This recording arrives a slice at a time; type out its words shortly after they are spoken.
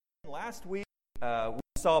Last week, we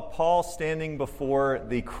saw Paul standing before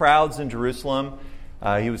the crowds in Jerusalem.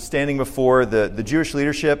 He was standing before the Jewish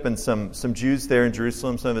leadership and some Jews there in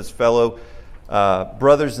Jerusalem, some of his fellow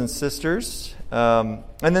brothers and sisters. And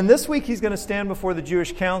then this week, he's going to stand before the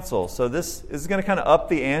Jewish council. So this is going to kind of up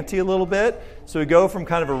the ante a little bit. So we go from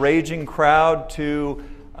kind of a raging crowd to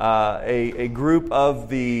a group of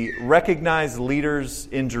the recognized leaders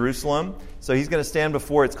in Jerusalem. So he's going to stand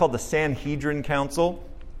before, it's called the Sanhedrin Council.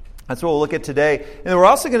 That's what we'll look at today. And we're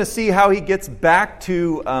also going to see how he gets back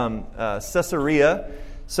to Caesarea.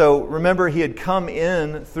 So remember, he had come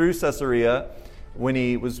in through Caesarea when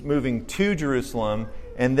he was moving to Jerusalem.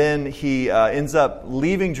 And then he ends up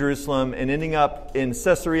leaving Jerusalem and ending up in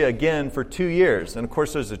Caesarea again for 2 years. And of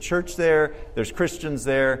course, there's a church there, there's Christians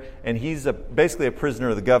there, and he's basically a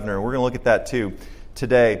prisoner of the governor. We're going to look at that too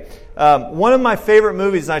today. One of my favorite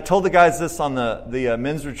movies, and I told the guys this on the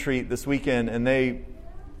men's retreat this weekend, and they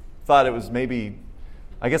thought it was maybe,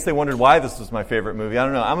 I guess they wondered why this was my favorite movie. I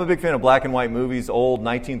don't know. I'm a big fan of black and white movies, old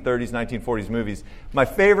 1930s, 1940s movies. My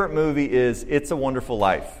favorite movie is It's a Wonderful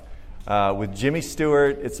Life with Jimmy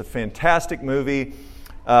Stewart. It's a fantastic movie.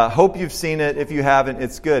 Hope you've seen it. If you haven't,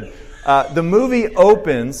 it's good. The movie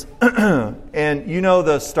opens, and you know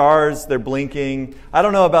the stars, they're blinking. I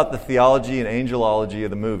don't know about the theology and angelology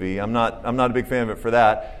of the movie. I'm not a big fan of it for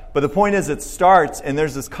that. But the point is, it starts, and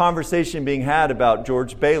there's this conversation being had about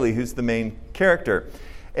George Bailey, who's the main character,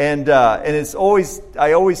 and it's always,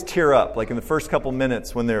 I always tear up, like in the first couple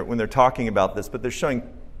minutes when they're talking about this. But they're showing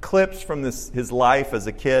clips from his life as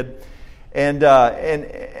a kid, and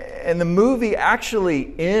the movie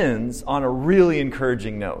actually ends on a really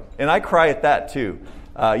encouraging note, and I cry at that too.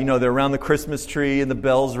 They're around the Christmas tree and the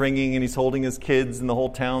bells ringing, and he's holding his kids, and the whole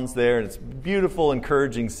town's there, and it's a beautiful,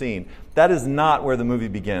 encouraging scene. That is not where the movie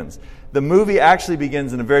begins. The movie actually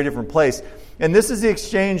begins in a very different place. And this is the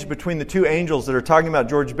exchange between the two angels that are talking about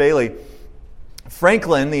George Bailey.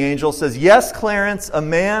 Franklin, the angel, says, "Yes, Clarence, a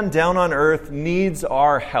man down on earth needs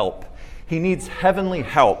our help. He needs heavenly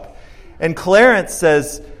help." And Clarence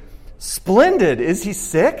says, "Splendid. Is he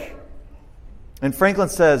sick?" And Franklin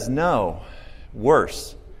says, "No.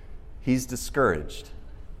 Worse, he's discouraged."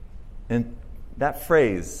 And that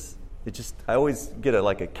phrase, I always get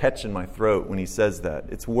a catch in my throat when he says that.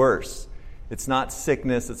 It's worse. It's not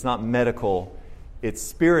sickness, it's not medical, it's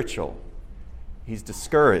spiritual. He's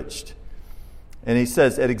discouraged. And he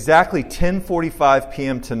says, at exactly 10:45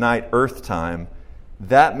 p.m. tonight, Earth time,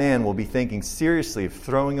 that man will be thinking seriously of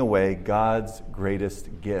throwing away God's greatest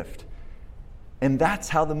gift. And that's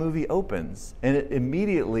how the movie opens. And it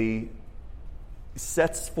immediately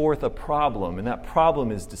sets forth a problem, and that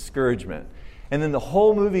problem is discouragement. And then the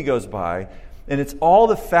whole movie goes by, and it's all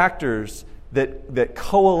the factors that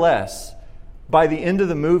coalesce by the end of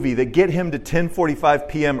the movie that get him to 10:45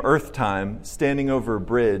 p.m. Earth time, standing over a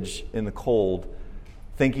bridge in the cold,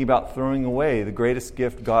 thinking about throwing away the greatest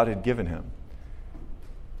gift God had given him.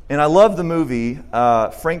 And I love the movie.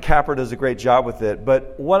 Frank Capra does a great job with it.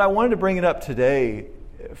 But what I wanted to bring it up today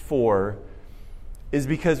for is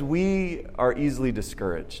because we are easily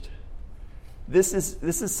discouraged. This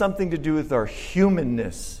is something to do with our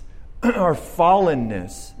humanness, our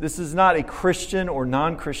fallenness. This is not a Christian or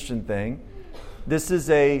non-Christian thing. This is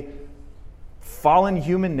a fallen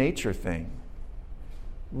human nature thing.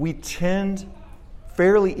 We tend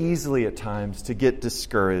fairly easily at times to get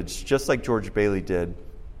discouraged, just like George Bailey did.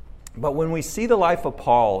 But when we see the life of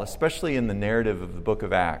Paul, especially in the narrative of the book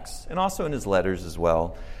of Acts, and also in his letters as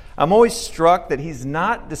well, I'm always struck that he's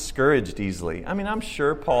not discouraged easily. I mean, I'm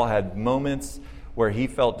sure Paul had moments where he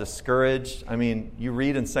felt discouraged. I mean, you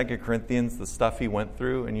read in 2 Corinthians the stuff he went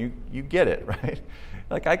through, and you get it, right?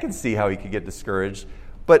 Like, I can see how he could get discouraged.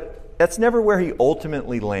 But that's never where he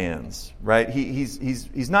ultimately lands, right?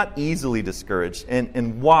 He's not easily discouraged.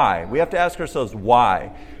 And why? We have to ask ourselves,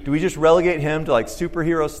 why? Do we just relegate him to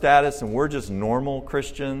superhero status and we're just normal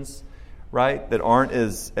Christians, right, that aren't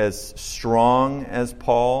as strong as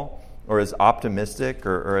Paul or as optimistic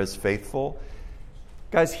or as faithful?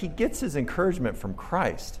 Guys, he gets his encouragement from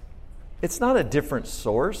Christ. It's not a different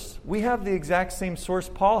source. We have the exact same source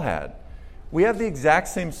Paul had. We have the exact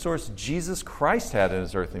same source Jesus Christ had in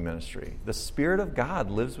his earthly ministry. The Spirit of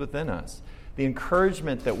God lives within us. The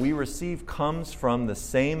encouragement that we receive comes from the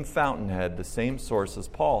same fountainhead, the same source as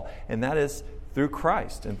Paul, and that is through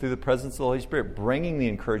Christ and through the presence of the Holy Spirit, bringing the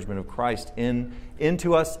encouragement of Christ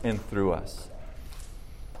into us and through us.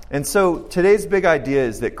 And so today's big idea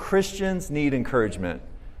is that Christians need encouragement.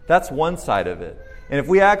 That's one side of it. And if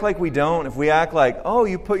we act like we don't, if we act like, oh,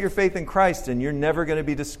 you put your faith in Christ and you're never going to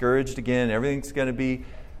be discouraged again, everything's going to be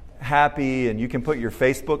happy, and you can put your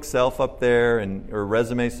Facebook self up there or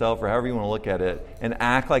resume self or however you want to look at it and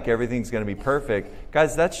act like everything's going to be perfect.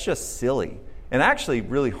 Guys, that's just silly and actually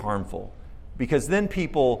really harmful, because then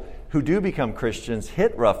people who do become Christians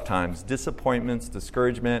hit rough times, disappointments,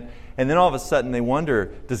 discouragement, and then all of a sudden they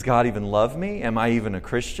wonder, does God even love me? Am I even a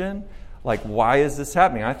Christian? Like, why is this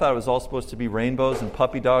happening? I thought it was all supposed to be rainbows and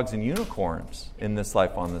puppy dogs and unicorns in this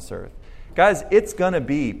life on this earth. Guys, it's going to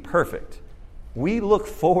be perfect. We look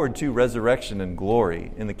forward to resurrection and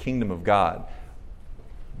glory in the kingdom of God.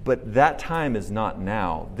 But that time is not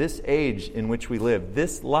now. This age in which we live,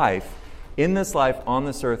 this life, in this life on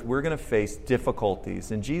this earth, we're going to face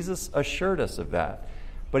difficulties. And Jesus assured us of that.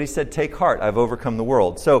 But he said, take heart, I've overcome the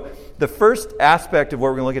world. So the first aspect of what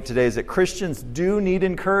we're going to look at today is that Christians do need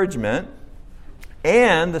encouragement.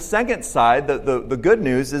 And the second side, the good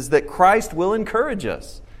news, is that Christ will encourage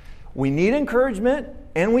us. We need encouragement,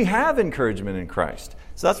 and we have encouragement in Christ.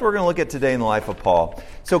 So that's what we're going to look at today in the life of Paul.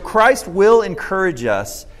 So Christ will encourage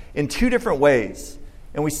us in two different ways.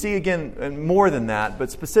 And we see, again, more than that,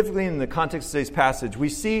 but specifically in the context of today's passage, we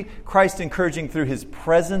see Christ encouraging through his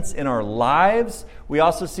presence in our lives. We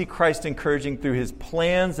also see Christ encouraging through his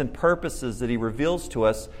plans and purposes that he reveals to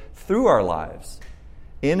us through our lives,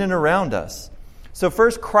 in and around us. So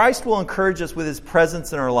first, Christ will encourage us with his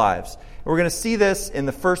presence in our lives. We're going to see this in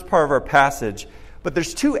the first part of our passage, but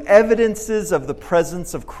there's two evidences of the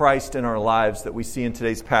presence of Christ in our lives that we see in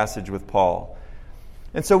today's passage with Paul.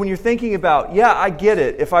 And so when you're thinking about, yeah, I get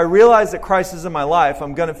it. If I realize that Christ is in my life,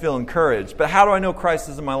 I'm going to feel encouraged. But how do I know Christ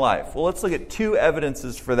is in my life? Well, let's look at two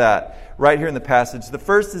evidences for that right here in the passage. The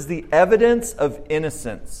first is the evidence of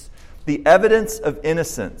innocence. The evidence of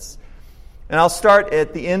innocence. And I'll start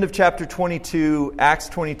at the end of chapter 22, Acts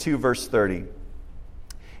 22, verse 30.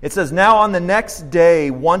 It says, now on the next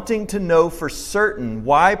day, wanting to know for certain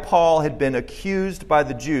why Paul had been accused by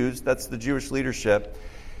the Jews, that's the Jewish leadership,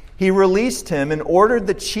 he released him and ordered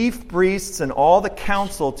the chief priests and all the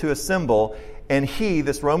council to assemble. And he,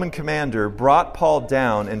 this Roman commander, brought Paul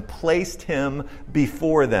down and placed him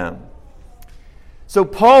before them. So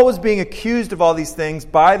Paul was being accused of all these things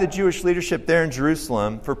by the Jewish leadership there in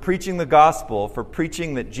Jerusalem for preaching the gospel, for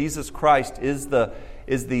preaching that Jesus Christ is the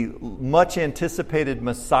much anticipated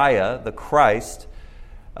Messiah, the Christ,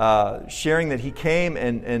 sharing that he came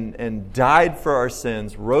and died for our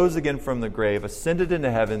sins, rose again from the grave, ascended into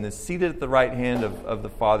heaven, is seated at the right hand of the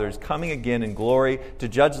Father, is coming again in glory to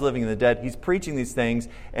judge the living and the dead. He's preaching these things,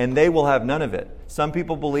 and they will have none of it. Some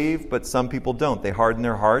people believe, but some people don't. They harden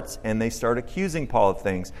their hearts, and they start accusing Paul of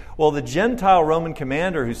things. Well, the Gentile Roman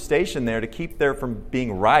commander who's stationed there to keep there from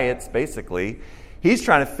being riots, basically, he's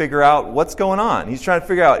trying to figure out what's going on. He's trying to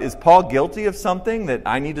figure out, is Paul guilty of something that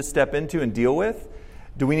I need to step into and deal with?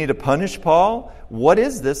 Do we need to punish Paul? What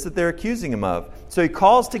is this that they're accusing him of? So he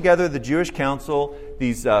calls together the Jewish council,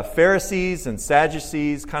 these Pharisees and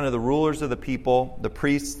Sadducees, kind of the rulers of the people, the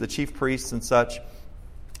priests, the chief priests and such.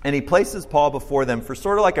 And he places Paul before them for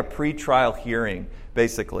sort of like a pre-trial hearing,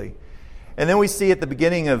 basically. And then we see at the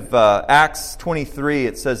beginning of Acts 23,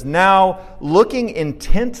 it says, now looking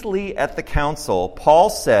intently at the council, Paul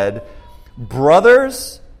said,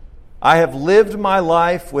 brothers, I have lived my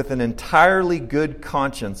life with an entirely good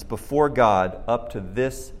conscience before God up to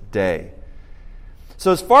this day.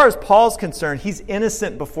 So as far as Paul's concerned, he's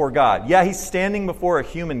innocent before God. Yeah, he's standing before a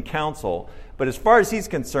human council, but as far as he's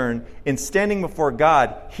concerned, in standing before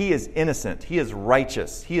God, he is innocent. He is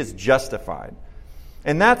righteous. He is justified.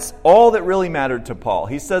 And that's all that really mattered to Paul.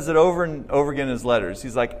 He says it over and over again in his letters.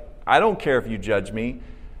 He's like, I don't care if you judge me.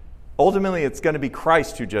 Ultimately, it's going to be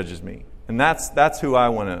Christ who judges me. And that's who I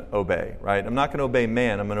want to obey, right? I'm not going to obey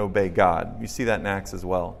man. I'm going to obey God. You see that in Acts as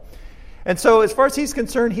well. And so as far as he's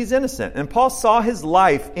concerned, he's innocent. And Paul saw his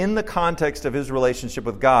life in the context of his relationship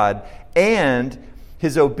with God and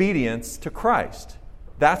his obedience to Christ.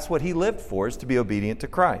 That's what he lived for, is to be obedient to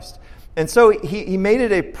Christ. And so he made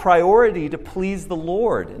it a priority to please the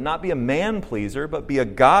Lord and not be a man pleaser, but be a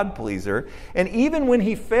God pleaser. And even when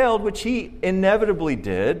he failed, which he inevitably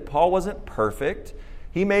did, Paul wasn't perfect.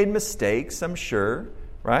 He made mistakes, I'm sure,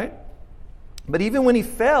 right? But even when he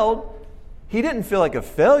failed, he didn't feel like a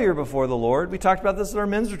failure before the Lord. We talked about this at our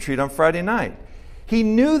men's retreat on Friday night. He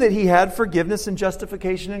knew that he had forgiveness and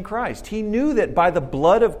justification in Christ. He knew that by the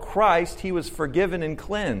blood of Christ, he was forgiven and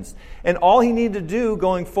cleansed. And all he needed to do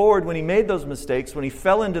going forward when he made those mistakes, when he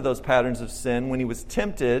fell into those patterns of sin, when he was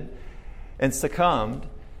tempted and succumbed,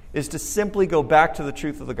 is to simply go back to the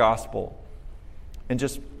truth of the gospel and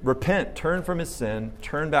just repent, turn from his sin,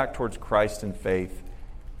 turn back towards Christ in faith,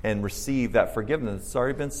 and receive that forgiveness that's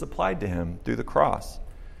already been supplied to him through the cross.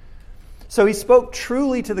 So he spoke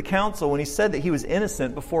truly to the council when he said that he was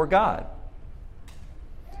innocent before God.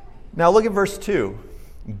 Now look at verse 2.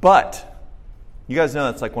 But. You guys know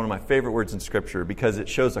that's like one of my favorite words in Scripture because it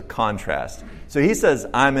shows a contrast. So he says,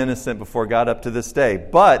 I'm innocent before God up to this day.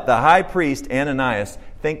 But the high priest, Ananias,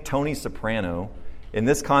 think Tony Soprano. In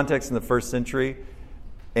this context in the first century,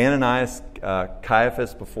 Ananias,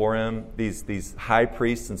 Caiaphas before him, these high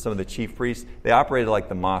priests and some of the chief priests, they operated like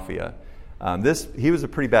the mafia. He was a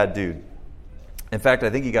pretty bad dude. In fact, I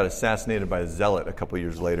think he got assassinated by a zealot a couple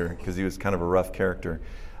years later because he was kind of a rough character.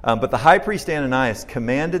 But the high priest Ananias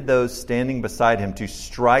commanded those standing beside him to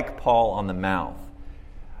strike Paul on the mouth.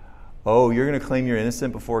 Oh, you're going to claim you're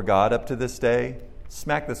innocent before God up to this day?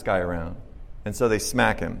 Smack this guy around. And so they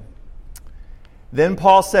smack him. Then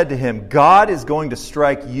Paul said to him, God is going to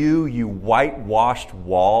strike you, you whitewashed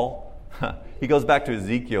wall. He goes back to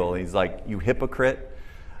Ezekiel. He's like, you hypocrite.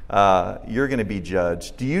 You're going to be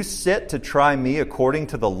judged. Do you sit to try me according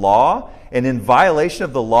to the law, and in violation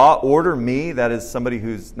of the law order me, that is somebody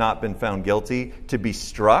who's not been found guilty, to be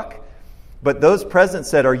struck? But those present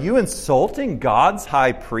said, are you insulting God's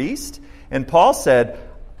high priest? And Paul said,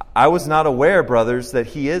 I was not aware, brothers, that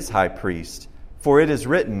he is high priest. For it is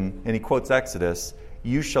written, and he quotes Exodus,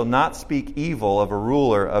 you shall not speak evil of a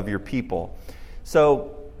ruler of your people.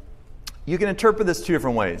 So you can interpret this two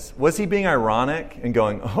different ways. Was he being ironic and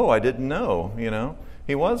going, oh, I didn't know,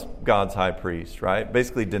 He was God's high priest, right?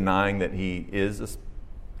 Basically denying that he is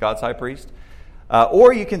God's high priest.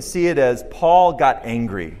 Or you can see it as Paul got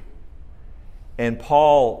angry and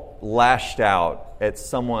Paul lashed out at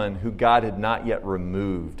someone who God had not yet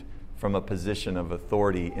removed from a position of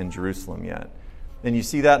authority in Jerusalem yet. And you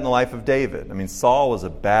see that in the life of David. I mean, Saul was a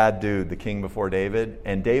bad dude, the king before David,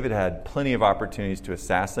 and David had plenty of opportunities to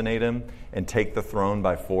assassinate him and take the throne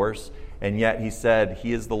by force. And yet he said,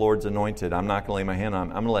 he is the Lord's anointed. I'm not going to lay my hand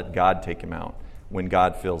on him. I'm going to let God take him out when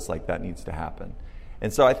God feels like that needs to happen.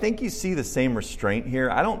 And so I think you see the same restraint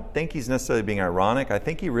here. I don't think he's necessarily being ironic. I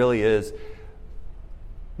think he really is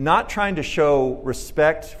not trying to show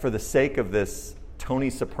respect for the sake of this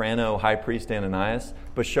Tony Soprano high priest Ananias,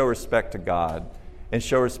 but show respect to God and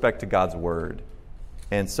show respect to God's word.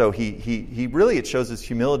 And so he really, it shows his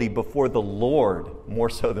humility before the Lord more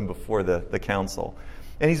so than before the council.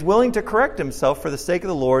 And he's willing to correct himself for the sake of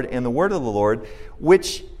the Lord and the word of the Lord,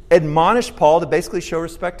 which admonished Paul to basically show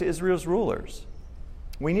respect to Israel's rulers.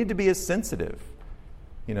 We need to be as sensitive,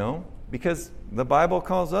 because the Bible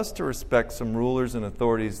calls us to respect some rulers and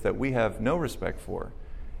authorities that we have no respect for.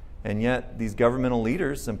 And yet these governmental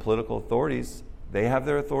leaders and political authorities, they have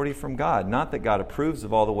their authority from God. Not that God approves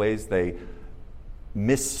of all the ways they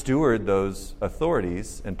missteward those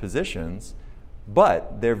authorities and positions,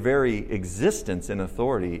 but their very existence in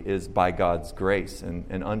authority is by God's grace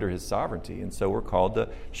and under his sovereignty. And so we're called to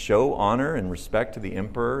show honor and respect to the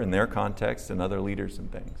emperor in their context and other leaders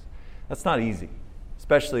and things. That's not easy,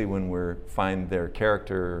 especially when we find their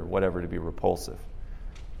character or whatever to be repulsive.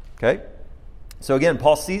 Okay? So again,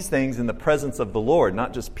 Paul sees things in the presence of the Lord,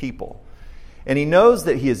 not just people. And he knows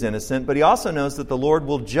that he is innocent, but he also knows that the Lord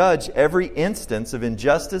will judge every instance of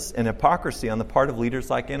injustice and hypocrisy on the part of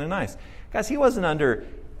leaders like Ananias. Guys, he wasn't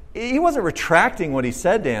retracting what he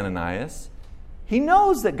said to Ananias. He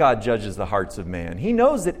knows that God judges the hearts of man. He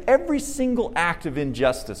knows that every single act of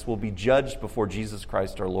injustice will be judged before Jesus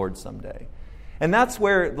Christ our Lord someday. And that's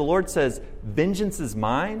where the Lord says, vengeance is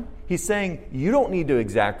mine. He's saying, you don't need to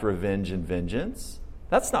exact revenge and vengeance.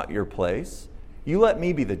 That's not your place. You let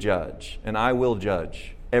me be the judge, and I will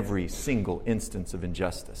judge every single instance of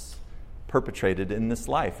injustice perpetrated in this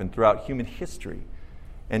life and throughout human history.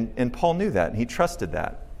 And Paul knew that, and he trusted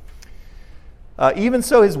that. Even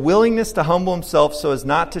so, his willingness to humble himself so as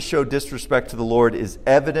not to show disrespect to the Lord is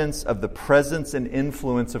evidence of the presence and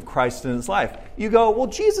influence of Christ in his life. You go, well,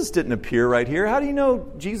 Jesus didn't appear right here. How do you know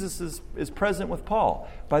Jesus is present with Paul?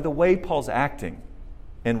 By the way Paul's acting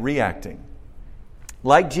and reacting.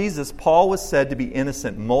 Like Jesus, Paul was said to be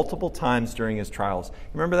innocent multiple times during his trials.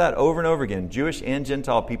 Remember that over and over again. Jewish and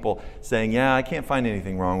Gentile people saying, yeah, I can't find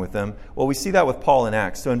anything wrong with them. Well, we see that with Paul in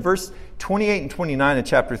Acts. So in verse 28 and 29 of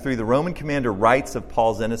chapter 3, the Roman commander writes of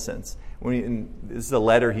Paul's innocence. This is a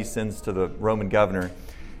letter he sends to the Roman governor.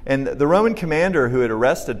 And the Roman commander who had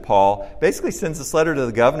arrested Paul basically sends this letter to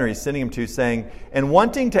the governor he's sending him to saying, and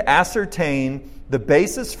wanting to ascertain the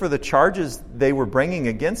basis for the charges they were bringing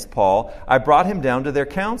against Paul, I brought him down to their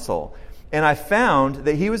council. And I found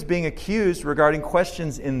that he was being accused regarding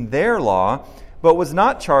questions in their law, but was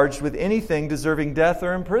not charged with anything deserving death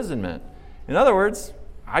or imprisonment. In other words,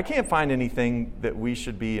 I can't find anything that we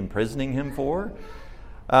should be imprisoning him for.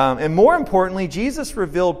 And more importantly, Jesus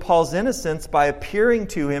revealed Paul's innocence by appearing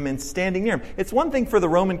to him and standing near him. It's one thing for the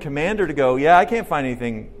Roman commander to go, yeah, I can't find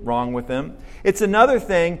anything wrong with him. It's another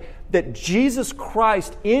thing that Jesus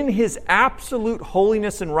Christ, in his absolute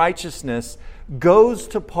holiness and righteousness, goes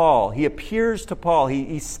to Paul. He appears to Paul.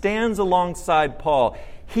 He stands alongside Paul.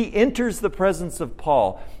 He enters the presence of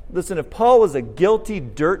Paul. Listen, if Paul was a guilty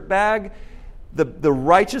dirtbag, the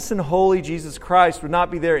righteous and holy Jesus Christ would not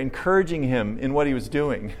be there encouraging him in what he was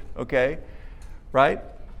doing, okay? Right?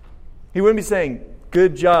 He wouldn't be saying,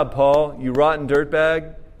 good job, Paul, you rotten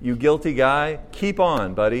dirtbag, you guilty guy, keep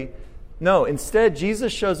on, buddy. No, instead,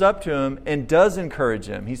 Jesus shows up to him and does encourage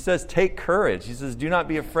him. He says, take courage. He says, do not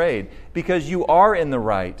be afraid, because you are in the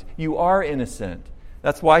right. You are innocent.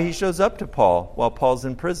 That's why he shows up to Paul while Paul's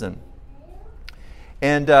in prison.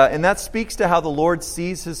 And that speaks to how the Lord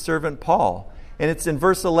sees his servant Paul. And it's in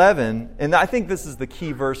verse 11, and I think this is the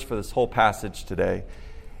key verse for this whole passage today.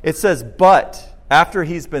 It says, but, after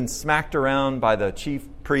he's been smacked around by the chief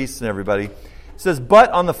priests and everybody, it says, but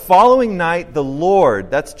on the following night, the Lord,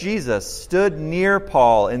 that's Jesus, stood near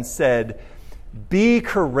Paul and said, be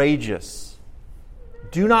courageous.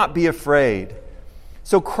 Do not be afraid.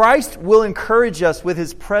 So Christ will encourage us with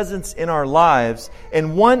his presence in our lives,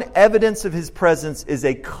 and one evidence of his presence is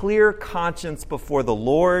a clear conscience before the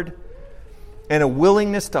Lord and a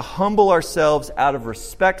willingness to humble ourselves out of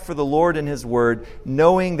respect for the Lord and his word,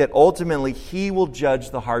 knowing that ultimately he will judge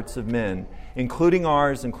the hearts of men, including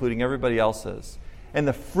ours, including everybody else's. And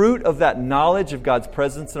the fruit of that knowledge of God's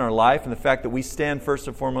presence in our life and the fact that we stand first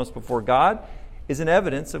and foremost before God is an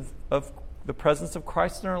evidence of the presence of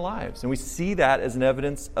Christ in our lives. And we see that as an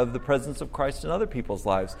evidence of the presence of Christ in other people's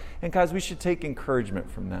lives. And guys, we should take encouragement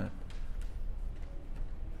from that.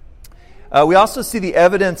 We also see the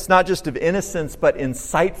evidence not just of innocence, but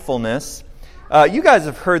insightfulness. You guys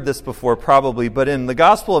have heard this before probably, but in the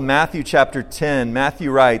Gospel of Matthew chapter 10, Matthew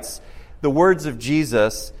writes the words of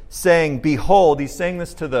Jesus saying, behold, he's saying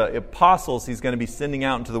this to the apostles he's going to be sending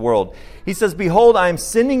out into the world. He says, behold, I am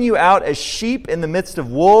sending you out as sheep in the midst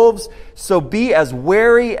of wolves, so be as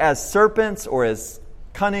wary as serpents, or as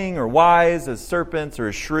cunning or wise as serpents, or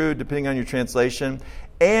as shrewd, depending on your translation,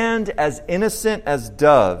 and as innocent as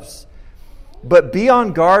doves. But be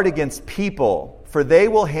on guard against people, for they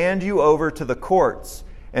will hand you over to the courts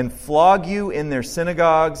and flog you in their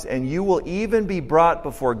synagogues, and you will even be brought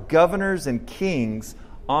before governors and kings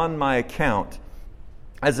on my account,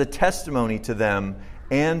 as a testimony to them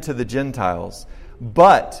and to the Gentiles.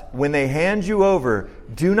 But when they hand you over,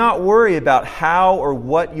 do not worry about how or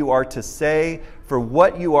what you are to say, for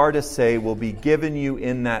what you are to say will be given you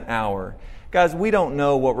in that hour. Guys, we don't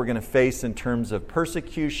know what we're going to face in terms of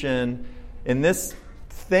persecution. In this,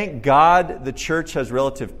 thank God the church has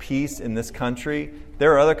relative peace in this country.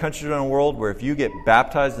 There are other countries around the world where if you get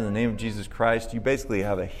baptized in the name of Jesus Christ, you basically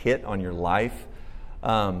have a hit on your life.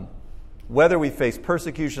 Whether we face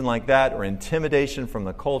persecution like that, or intimidation from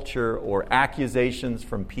the culture, or accusations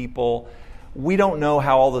from people, we don't know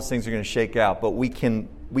how all those things are going to shake out, but we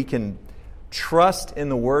can trust in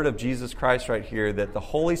the word of Jesus Christ right here, that the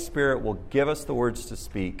Holy Spirit will give us the words to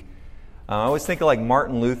speak. I always think of like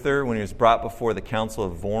Martin Luther when he was brought before the Council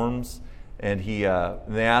of Worms, and they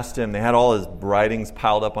asked him, they had all his writings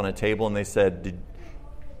piled up on a table, and they said,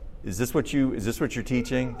 is this what you're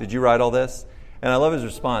teaching? Did you write all this? And I love his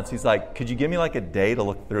response. He's like, could you give me like a day to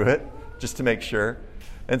look through it just to make sure?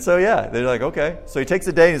 And so, yeah, they're like, okay. So he takes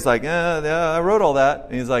a day and he's like, yeah, I wrote all that.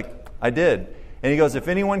 And he's like, I did. And he goes, if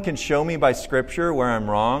anyone can show me by Scripture where I'm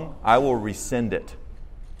wrong, I will rescind it.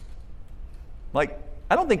 Like,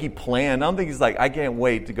 I don't think he planned. I don't think he's like, I can't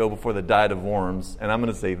wait to go before the Diet of Worms and I'm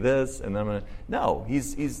going to say this and I'm going to... No,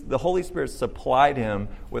 he's the Holy Spirit supplied him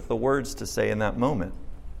with the words to say in that moment.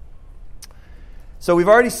 So we've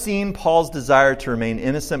already seen Paul's desire to remain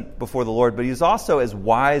innocent before the Lord, but he was also as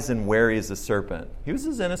wise and wary as a serpent. He was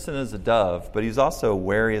as innocent as a dove, but he's also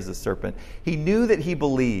wary as a serpent. He knew that he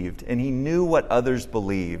believed, and he knew what others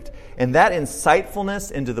believed. And that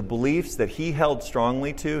insightfulness into the beliefs that he held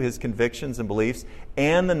strongly to, his convictions and beliefs,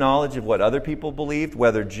 and the knowledge of what other people believed,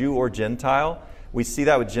 whether Jew or Gentile. We see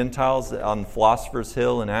that with Gentiles on Philosopher's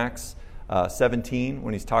Hill in Acts 17,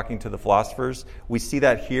 when he's talking to the philosophers. We see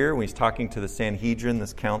that here when he's talking to the Sanhedrin,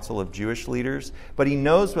 this council of Jewish leaders. But he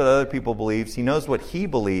knows what other people believe. He knows what he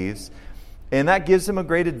believes. And that gives him a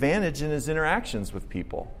great advantage in his interactions with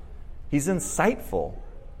people. He's insightful.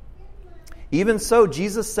 Even so,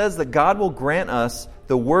 Jesus says that God will grant us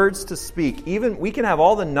the words to speak. Even we can have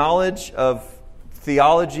all the knowledge of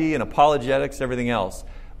theology and apologetics, everything else.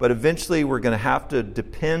 But eventually we're going to have to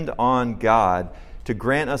depend on God to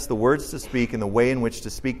grant us the words to speak and the way in which to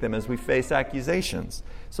speak them as we face accusations.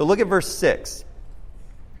 So look at verse 6.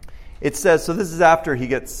 It says, so this is after he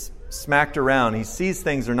gets smacked around. He sees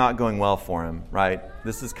things are not going well for him, right?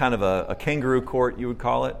 This is kind of a kangaroo court, you would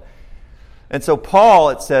call it. And so Paul,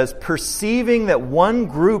 it says, perceiving that one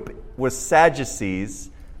group was Sadducees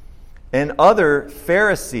and other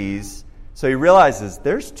Pharisees, so he realizes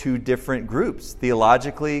there's two different groups,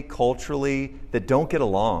 theologically, culturally, that don't get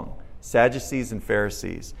along. Sadducees and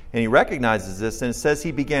Pharisees. And he recognizes this, and it says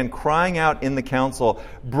he began crying out in the council,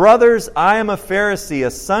 brothers, I am a Pharisee,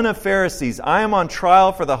 a son of Pharisees. I am on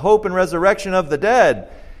trial for the hope and resurrection of the dead.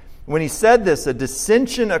 When he said this, a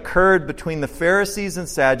dissension occurred between the Pharisees and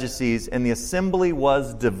Sadducees, and the assembly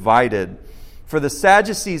was divided. For the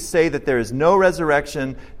Sadducees say that there is no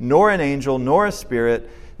resurrection, nor an angel, nor a spirit.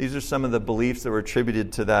 These are some of the beliefs that were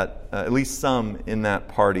attributed to that, at least some in that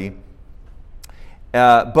party.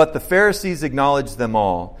 But the Pharisees acknowledged them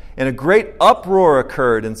all. And a great uproar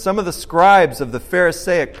occurred, and some of the scribes of the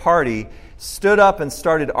Pharisaic party stood up and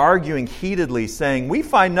started arguing heatedly, saying, we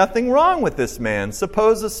find nothing wrong with this man.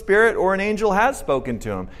 Suppose a spirit or an angel has spoken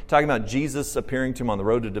to him. Talking about Jesus appearing to him on the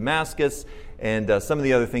road to Damascus, and some of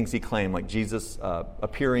the other things he claimed, like Jesus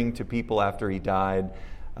appearing to people after he died,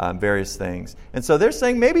 various things. And so they're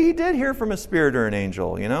saying maybe he did hear from a spirit or an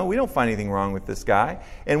angel. You know, we don't find anything wrong with this guy.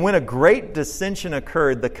 And when a great dissension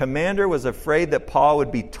occurred, the commander was afraid that Paul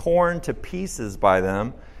would be torn to pieces by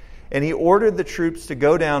them. And he ordered the troops to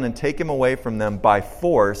go down and take him away from them by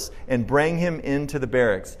force and bring him into the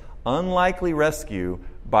barracks. Unlikely rescue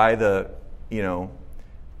by the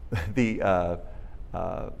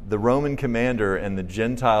Roman commander and the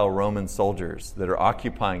Gentile Roman soldiers that are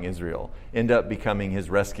occupying Israel end up becoming his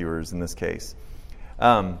rescuers in this case.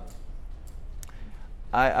 I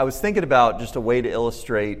was thinking about just a way to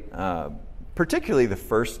illustrate particularly the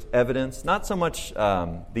first evidence, not so much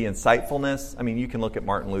the insightfulness. I mean, you can look at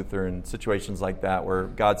Martin Luther and situations like that where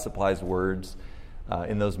God supplies words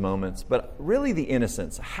in those moments, but really the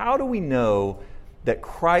innocence. How do we know that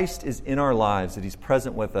Christ is in our lives, that He's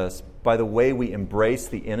present with us by the way we embrace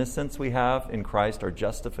the innocence we have in Christ, our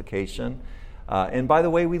justification, and by the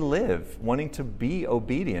way we live, wanting to be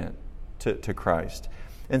obedient to Christ.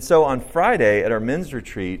 And so on Friday at our men's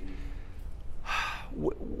retreat,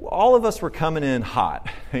 all of us were coming in hot.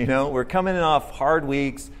 We're coming in off hard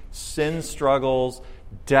weeks, sin struggles,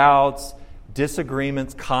 doubts,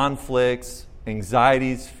 disagreements, conflicts,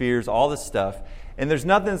 anxieties, fears, all this stuff. And there's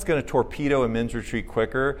nothing that's going to torpedo a men's retreat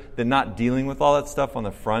quicker than not dealing with all that stuff on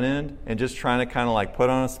the front end and just trying to kind of like put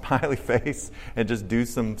on a smiley face and just do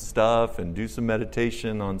some stuff and do some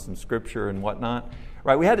meditation on some scripture and whatnot.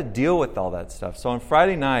 Right? We had to deal with all that stuff. So on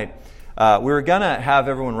Friday night, we were going to have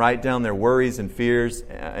everyone write down their worries and fears,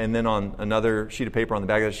 and then on another sheet of paper, on the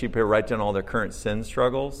back of that sheet of paper, write down all their current sin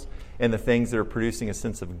struggles and the things that are producing a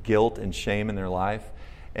sense of guilt and shame in their life.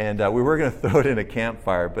 And we were going to throw it in a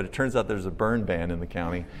campfire, but it turns out there's a burn ban in the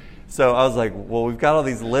county. So I was like, well, we've got all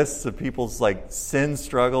these lists of people's like sin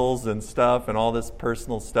struggles and stuff and all this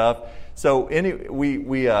personal stuff. So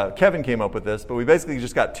Kevin came up with this, but we basically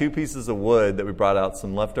just got 2 pieces of wood that we brought out,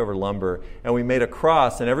 some leftover lumber, and we made a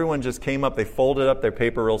cross, and everyone just came up, they folded up their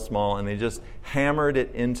paper real small, and they just hammered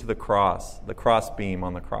it into the cross beam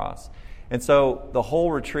on the cross. And so the whole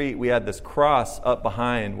retreat, we had this cross up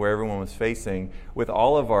behind where everyone was facing with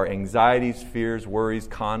all of our anxieties, fears, worries,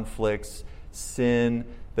 conflicts, sin,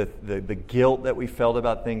 the guilt that we felt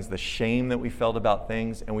about things, the shame that we felt about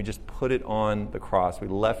things, and we just put it on the cross. We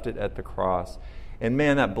left it at the cross. And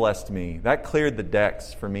man, that blessed me. That cleared the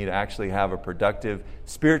decks for me to actually have a productive,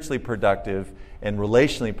 spiritually productive, and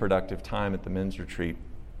relationally productive time at the men's retreat.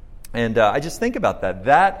 And I just think about that.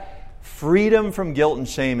 That freedom from guilt and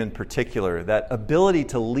shame in particular, that ability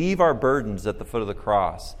to leave our burdens at the foot of the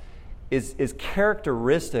cross, is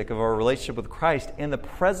characteristic of our relationship with Christ and the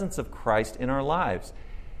presence of Christ in our lives.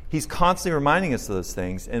 He's constantly reminding us of those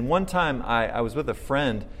things. And one time I was with a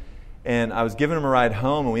friend and I was giving him a ride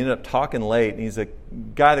home, and we ended up talking late. And he's a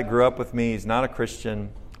guy that grew up with me. He's not a Christian.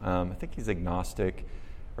 I think he's agnostic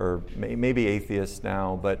or maybe atheist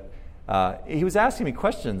now. But he was asking me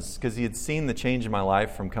questions because he had seen the change in my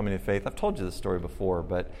life from coming to faith. I've told you this story before,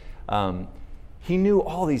 but he knew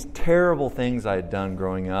all these terrible things I had done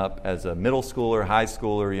growing up as a middle schooler, high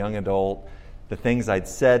schooler, young adult. The things I'd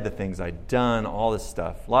said, the things I'd done, all this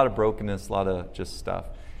stuff. A lot of brokenness, a lot of just stuff.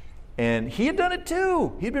 And he had done it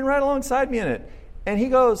too. He'd been right alongside me in it. And he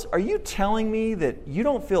goes, are you telling me that you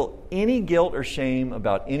don't feel any guilt or shame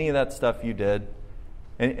about any of that stuff you did?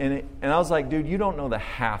 And I was like, dude, you don't know the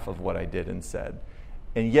half of what I did and said.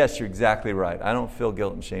 And yes, you're exactly right. I don't feel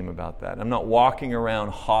guilt and shame about that. I'm not walking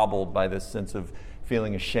around hobbled by this sense of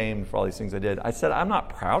feeling ashamed for all these things I did. I said, I'm not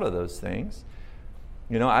proud of those things.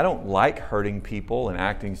 I don't like hurting people and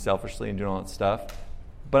acting selfishly and doing all that stuff.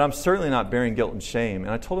 But I'm certainly not bearing guilt and shame.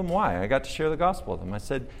 And I told him why. I got to share the gospel with him. I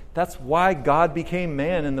said, that's why God became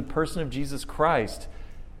man in the person of Jesus Christ,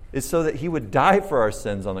 is so that he would die for our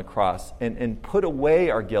sins on the cross and put away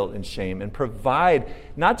our guilt and shame and provide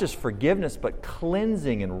not just forgiveness, but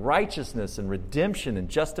cleansing and righteousness and redemption and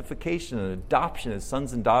justification and adoption as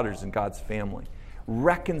sons and daughters in God's family.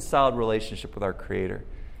 Reconciled relationship with our Creator.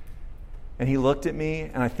 And he looked at me,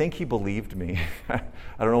 and I think he believed me. I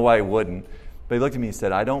don't know why he wouldn't. But he looked at me and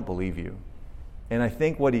said, I don't believe you. And I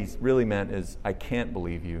think what he really meant is, I can't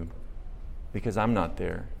believe you because I'm not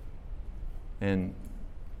there. And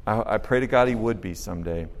I pray to God he would be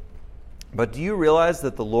someday. But do you realize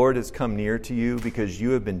that the Lord has come near to you because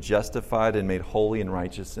you have been justified and made holy and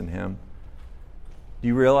righteous in him? Do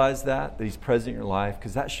you realize that he's present in your life?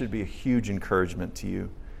 Because that should be a huge encouragement to you.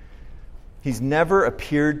 He's never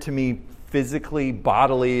appeared to me physically,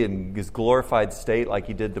 bodily, in his glorified state like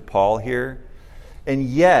he did to Paul here. And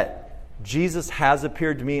yet, Jesus has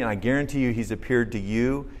appeared to me, and I guarantee you he's appeared to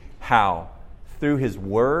you. How? Through his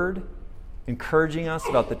word, encouraging us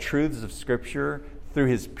about the truths of Scripture, through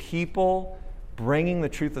his people, bringing the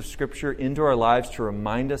truth of Scripture into our lives to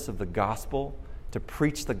remind us of the gospel, to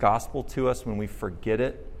preach the gospel to us when we forget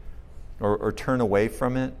it or turn away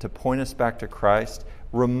from it, to point us back to Christ,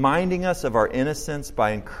 reminding us of our innocence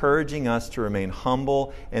by encouraging us to remain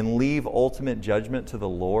humble and leave ultimate judgment to the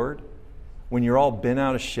Lord. When you're all bent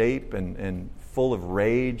out of shape and full of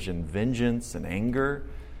rage and vengeance and anger.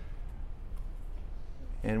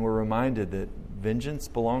 And we're reminded that vengeance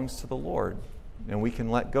belongs to the Lord. And we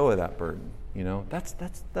can let go of that burden. That's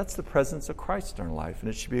the presence of Christ in our life. And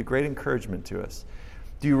it should be a great encouragement to us.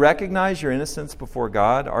 Do you recognize your innocence before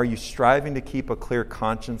God? Are you striving to keep a clear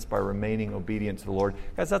conscience by remaining obedient to the Lord?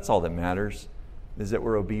 Guys, that's all that matters, is that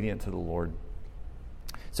we're obedient to the Lord.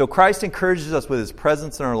 So Christ encourages us with his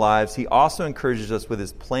presence in our lives. He also encourages us with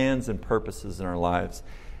his plans and purposes in our lives.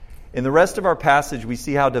 In the rest of our passage, we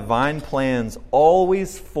see how divine plans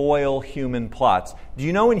always foil human plots. Do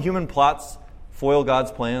you know when human plots foil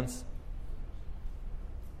God's plans?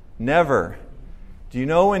 Never. Do you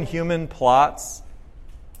know when human plots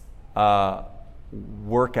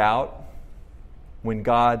work out? When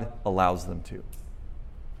God allows them to.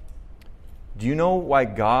 Do you know why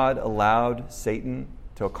God allowed Satan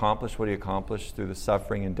to accomplish what he accomplished through the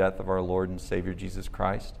suffering and death of our Lord and Savior Jesus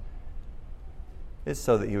Christ? It's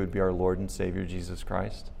so that he would be our Lord and Savior Jesus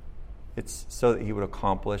Christ. It's so that he would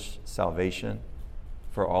accomplish salvation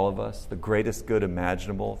for all of us, the greatest good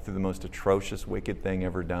imaginable through the most atrocious, wicked thing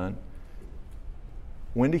ever done.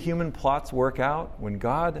 When do human plots work out? When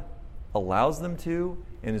God allows them to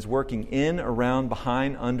and is working in, around,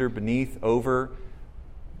 behind, under, beneath, over,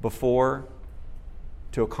 before,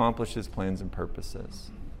 to accomplish his plans and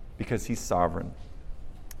purposes, because he's sovereign.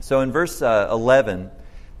 So in verse 11,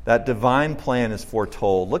 that divine plan is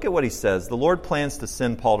foretold. Look at what he says. The Lord plans to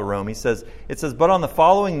send Paul to Rome. It says, but on the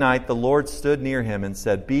following night the Lord stood near him and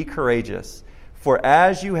said, be courageous, for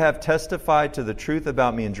as you have testified to the truth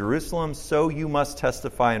about me in Jerusalem, so you must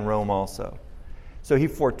testify in Rome also. So he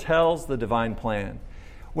foretells the divine plan.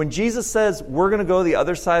 When Jesus says, we're going to go to the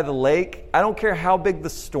other side of the lake, I don't care how big the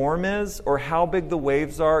storm is or how big the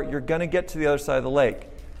waves are, you're going to get to the other side of the lake.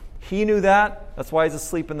 He knew that. That's why he's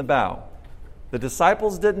asleep in the bow. The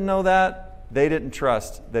disciples didn't know that. They didn't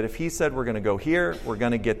trust that if he said we're going to go here, we're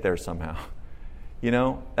going to get there somehow.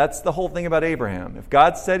 That's the whole thing about Abraham. If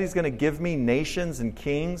God said he's going to give me nations and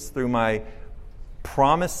kings through my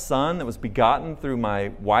promised son that was begotten through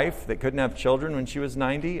my wife that couldn't have children when she was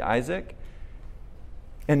 90, Isaac,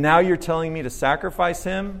 and now you're telling me to sacrifice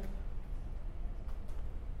him,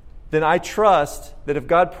 then I trust that if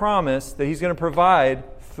God promised that he's going to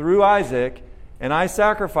provide through Isaac and I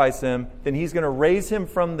sacrifice him, then he's going to raise him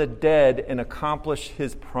from the dead and accomplish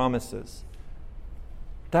his promises.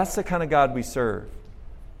 That's the kind of God we serve.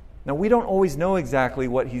 Now, we don't always know exactly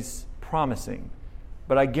what he's promising,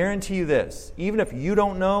 but I guarantee you this, even if you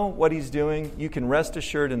don't know what he's doing, you can rest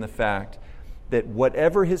assured in the fact that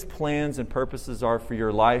whatever his plans and purposes are for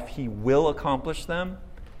your life, he will accomplish them.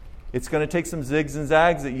 It's going to take some zigs and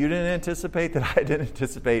zags that you didn't anticipate, that I didn't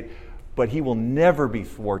anticipate, but he will never be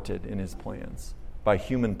thwarted in his plans by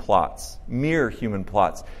human plots, mere human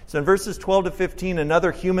plots. So in verses 12 to 15,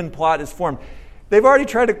 another human plot is formed. They've already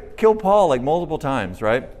tried to kill Paul like multiple times,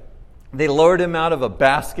 right? They lowered him out of a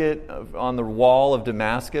basket on the wall of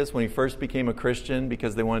Damascus when he first became a Christian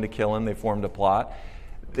because they wanted to kill him. They formed a plot.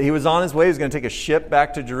 He was on his way. He was going to take a ship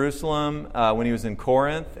back to Jerusalem when he was in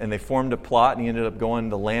Corinth, and they formed a plot, and he ended up going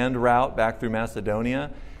the land route back through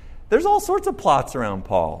Macedonia. There's all sorts of plots around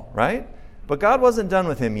Paul, right? But God wasn't done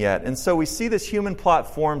with him yet. And so we see this human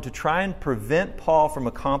plot formed to try and prevent Paul from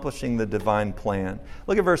accomplishing the divine plan.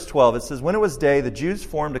 Look at verse 12. It says, "When it was day, the Jews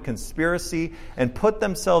formed a conspiracy and put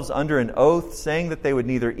themselves under an oath, saying that they would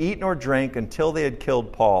neither eat nor drink until they had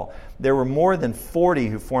killed Paul. There were more than 40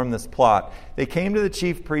 who formed this plot. They came to the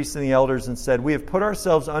chief priests and the elders and said, 'We have put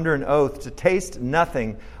ourselves under an oath to taste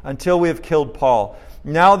nothing until we have killed Paul.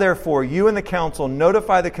 Now, therefore, you and the council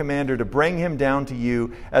notify the commander to bring him down to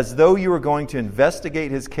you, as though you were going to investigate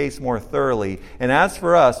his case more thoroughly. And as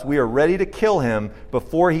for us, we are ready to kill him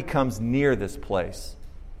before he comes near this place.'"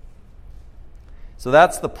 So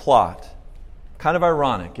that's the plot. Kind of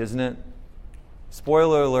ironic, isn't it?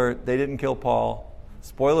 Spoiler alert, they didn't kill Paul.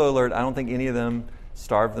 Spoiler alert, I don't think any of them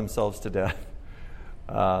starved themselves to death.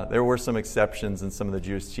 There were some exceptions in some of the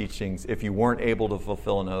Jewish teachings. If you weren't able to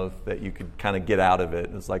fulfill an oath, that you could kind of get out of it.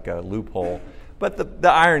 It's like a loophole. But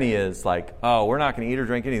the irony is like, oh, we're not going to eat or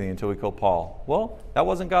drink anything until we kill Paul. Well, that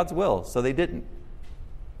wasn't God's will, so they didn't.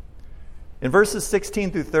 In verses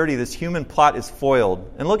 16 through 30, this human plot is foiled.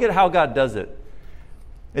 And look at how God does it.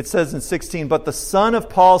 It says in 16, "But the son of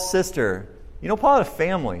Paul's sister," you know, Paul had a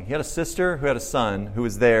family. He had a sister who had a son who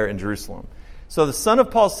was there in Jerusalem. "So the son of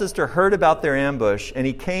Paul's sister heard about their ambush, and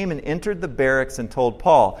he came and entered the barracks and told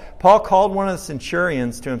Paul. Paul called one of the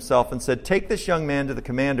centurions to himself and said, 'Take this young man to the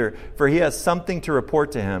commander, for he has something to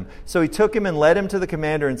report to him.' So he took him and led him to the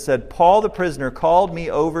commander and said, 'Paul the prisoner called me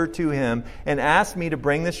over to him and asked me to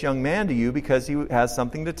bring this young man to you because he has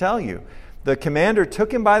something to tell you.' The commander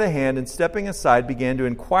took him by the hand and, stepping aside, began to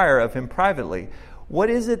inquire of him privately, 'What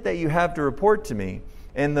is it that you have to report to me?'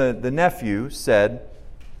 And the nephew said,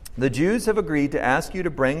 'The Jews have agreed to ask you to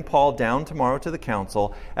bring Paul down tomorrow to the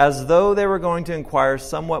council, as though they were going to inquire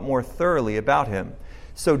somewhat more thoroughly about him.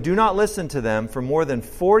 So do not listen to them, for more than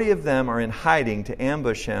 40 of them are in hiding to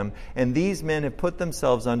ambush him, and these men have put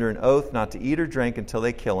themselves under an oath not to eat or drink until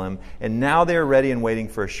they kill him, and now they are ready and waiting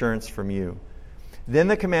for assurance from you.' Then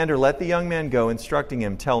the commander let the young man go, instructing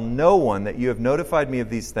him, 'Tell no one that you have notified me of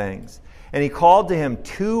these things.' And he called to him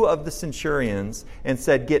 2 of the centurions and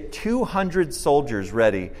said, 'Get 200 soldiers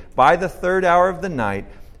ready by the 3rd hour of the night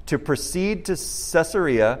to proceed to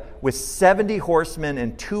Caesarea with 70 horsemen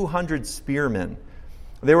and 200 spearmen.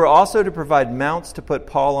 They were also to provide mounts to put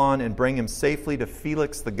Paul on and bring him safely to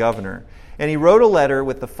Felix the governor.' And he wrote a letter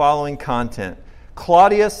with the following content: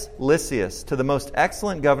 'Claudius Lysias, to the most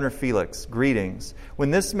excellent governor Felix, greetings.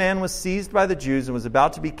 When this man was seized by the Jews and was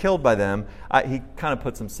about to be killed by them,'" he kind of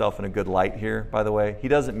puts himself in a good light here, by the way. He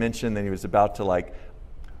doesn't mention that he was about to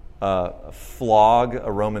flog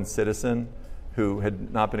a Roman citizen who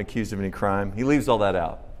had not been accused of any crime. He leaves all that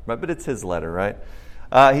out, right? But it's his letter, right?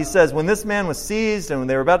 He says, "When this man was seized and when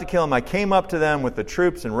they were about to kill him, I came up to them with the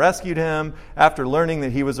troops and rescued him after learning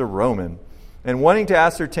that he was a Roman. And wanting to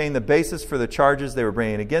ascertain the basis for the charges they were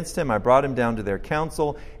bringing against him, I brought him down to their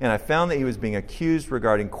council, and I found that he was being accused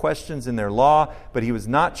regarding questions in their law, but he was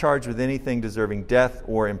not charged with anything deserving death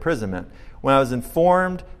or imprisonment. When I was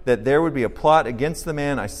informed that there would be a plot against the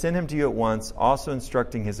man, I sent him to you at once, also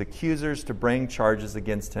instructing his accusers to bring charges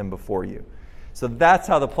against him before you." So that's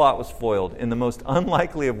how the plot was foiled, in the most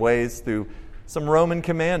unlikely of ways, through some Roman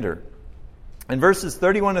commander. In verses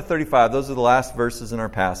 31 to 35, those are the last verses in our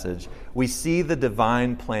passage, we see the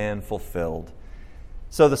divine plan fulfilled.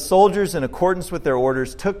 So the soldiers, in accordance with their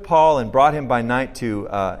orders, took Paul and brought him by night to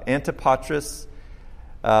Antipatris.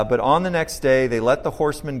 But on the next day, they let the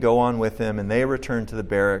horsemen go on with him, and they returned to the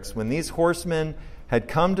barracks. When these horsemen had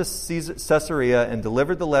come to Caesarea and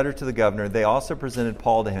delivered the letter to the governor, they also presented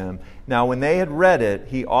Paul to him. Now, when they had read it,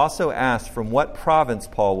 he also asked from what province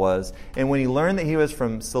Paul was. And when he learned that he was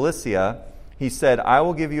from Cilicia, he said, "I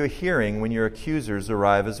will give you a hearing when your accusers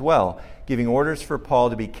arrive as well," giving orders for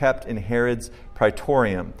Paul to be kept in Herod's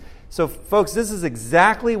praetorium. So, folks, this is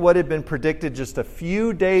exactly what had been predicted just a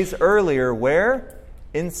few days earlier. Where?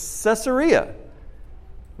 In Caesarea.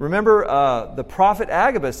 Remember, the prophet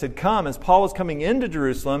Agabus had come, as Paul was coming into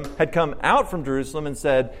Jerusalem, had come out from Jerusalem and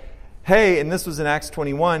said, hey, and this was in Acts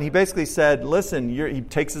 21, he basically said, listen, he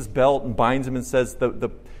takes his belt and binds him and says,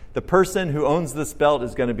 the person who owns this belt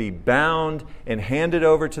is going to be bound and handed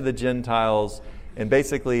over to the Gentiles and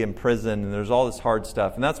basically imprisoned, and there's all this hard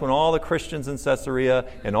stuff. And that's when all the Christians in Caesarea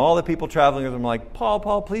and all the people traveling with them are like,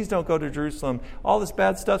 Paul, please don't go to Jerusalem. All this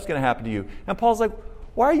bad stuff's going to happen to you. And Paul's like,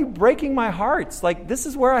 why are you breaking my hearts? Like, this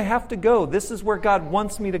is where I have to go. This is where God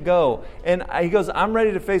wants me to go. And he goes, I'm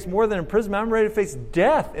ready to face more than imprisonment. I'm ready to face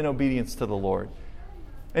death in obedience to the Lord.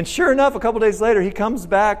 And sure enough, a couple days later, he comes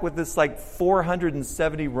back with this like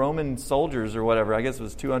 470 Roman soldiers or whatever. I guess it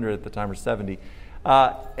was 200 at the time or 70.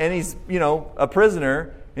 And he's, a prisoner.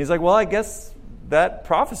 And he's like, well, I guess that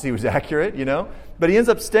prophecy was accurate, But he ends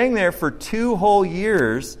up staying there for 2 whole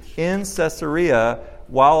years in Caesarea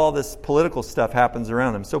while all this political stuff happens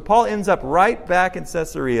around him. So Paul ends up right back in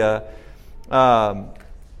Caesarea.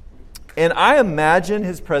 And I imagine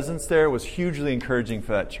his presence there was hugely encouraging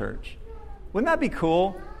for that church. Wouldn't that be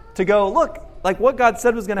cool? To go, look, like what God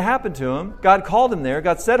said was going to happen to him. God called him there.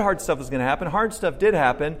 God said hard stuff was going to happen. Hard stuff did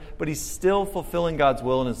happen, but he's still fulfilling God's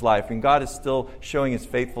will in his life. And God is still showing his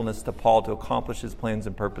faithfulness to Paul to accomplish his plans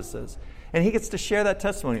and purposes. And he gets to share that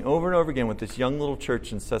testimony over and over again with this young little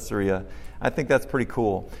church in Caesarea. I think that's pretty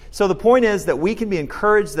cool. So the point is that we can be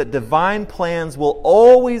encouraged that divine plans will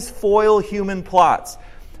always foil human plots.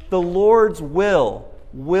 The Lord's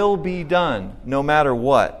will be done no matter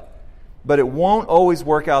what. But it won't always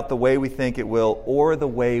work out the way we think it will or the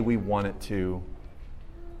way we want it to.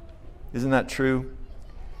 Isn't that true?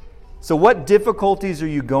 So what difficulties are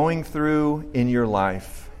you going through in your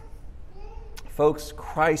life? Folks,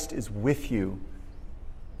 Christ is with you.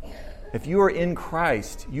 If you are in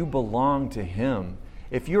Christ, you belong to Him.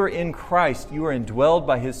 If you are in Christ, you are indwelled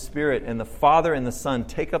by His Spirit, and the Father and the Son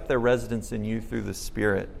take up their residence in you through the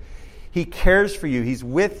Spirit. He cares for you. He's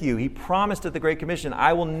with you. He promised at the Great Commission,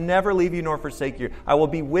 I will never leave you nor forsake you. I will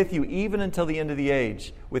be with you even until the end of the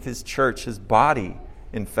age with His church, His body,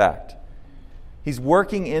 in fact. He's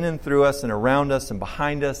working in and through us and around us and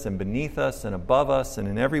behind us and beneath us and above us and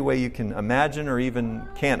in every way you can imagine or even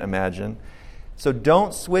can't imagine. So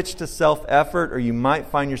don't switch to self-effort or you might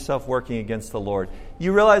find yourself working against the Lord.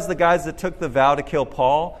 You realize the guys that took the vow to kill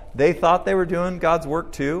Paul, they thought they were doing God's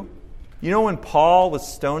work too? You know when Paul was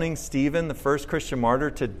stoning Stephen, the first Christian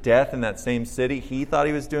martyr, to death in that same city, he thought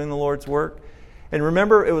he was doing the Lord's work? And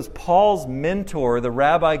remember, it was Paul's mentor, the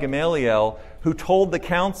Rabbi Gamaliel, who told the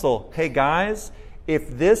council, hey guys,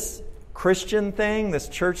 if this Christian thing, this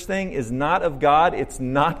church thing is not of God, it's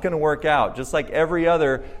not going to work out. Just like every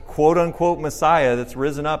other quote-unquote Messiah that's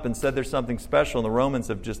risen up and said there's something special, and the Romans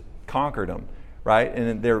have just conquered them. Right?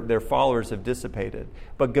 And their followers have dissipated.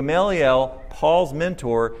 But Gamaliel, Paul's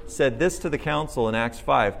mentor, said this to the council in Acts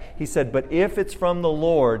 5. He said, but if it's from the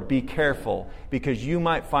Lord, be careful, because you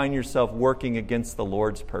might find yourself working against the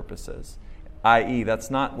Lord's purposes. I.e., that's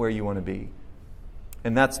not where you want to be.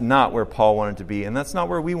 And that's not where Paul wanted to be, and that's not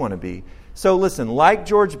where we want to be. So listen, like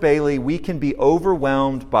George Bailey, we can be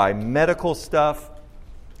overwhelmed by medical stuff.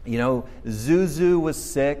 Zuzu was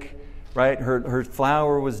sick. Right, her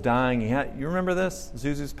flower was dying. You remember this?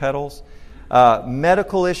 Zuzu's petals.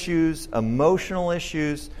 Medical issues, emotional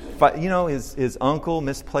issues. His uncle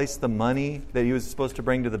misplaced the money that he was supposed to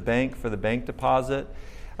bring to the bank for the bank deposit.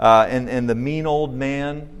 And the mean old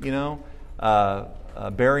man,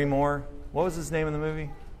 Barrymore. What was his name in the movie?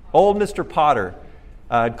 Old Mr. Potter.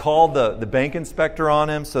 Had called the bank inspector on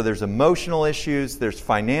him. So there's emotional issues, there's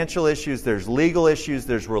financial issues, there's legal issues,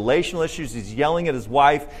 there's relational issues. He's yelling at his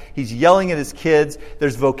wife. He's yelling at his kids.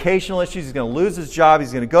 There's vocational issues. He's going to lose his job.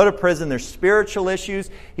 He's going to go to prison. There's spiritual issues.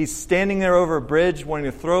 He's standing there over a bridge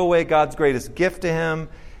wanting to throw away God's greatest gift to him.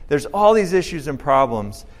 There's all these issues and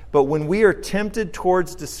problems. But when we are tempted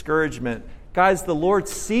towards discouragement, guys, the Lord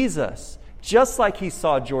sees us just like He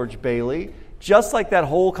saw George Bailey. Just like that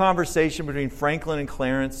whole conversation between Franklin and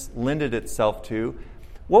Clarence lended itself to.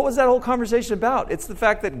 What was that whole conversation about? It's the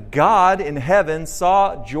fact that God in heaven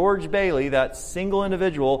saw George Bailey, that single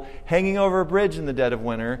individual, hanging over a bridge in the dead of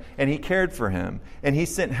winter, and He cared for him, and He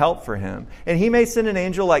sent help for him. And He may send an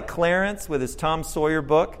angel like Clarence with his Tom Sawyer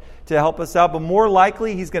book to help us out, but more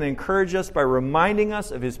likely He's going to encourage us by reminding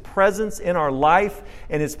us of His presence in our life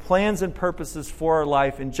and His plans and purposes for our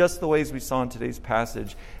life in just the ways we saw in today's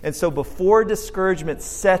passage. And so before discouragement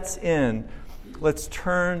sets in, let's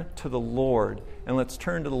turn to the Lord, and let's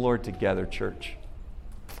turn to the Lord together, church.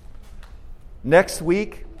 Next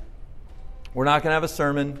week, we're not going to have a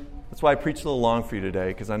sermon. That's why I preached a little long for you today,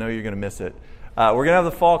 because I know you're going to miss it. We're going to have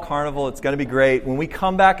the fall carnival. It's going to be great. When we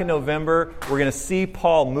come back in November, we're going to see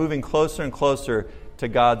Paul moving closer and closer to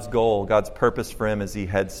God's goal, God's purpose for him as he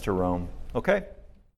heads to Rome. Okay?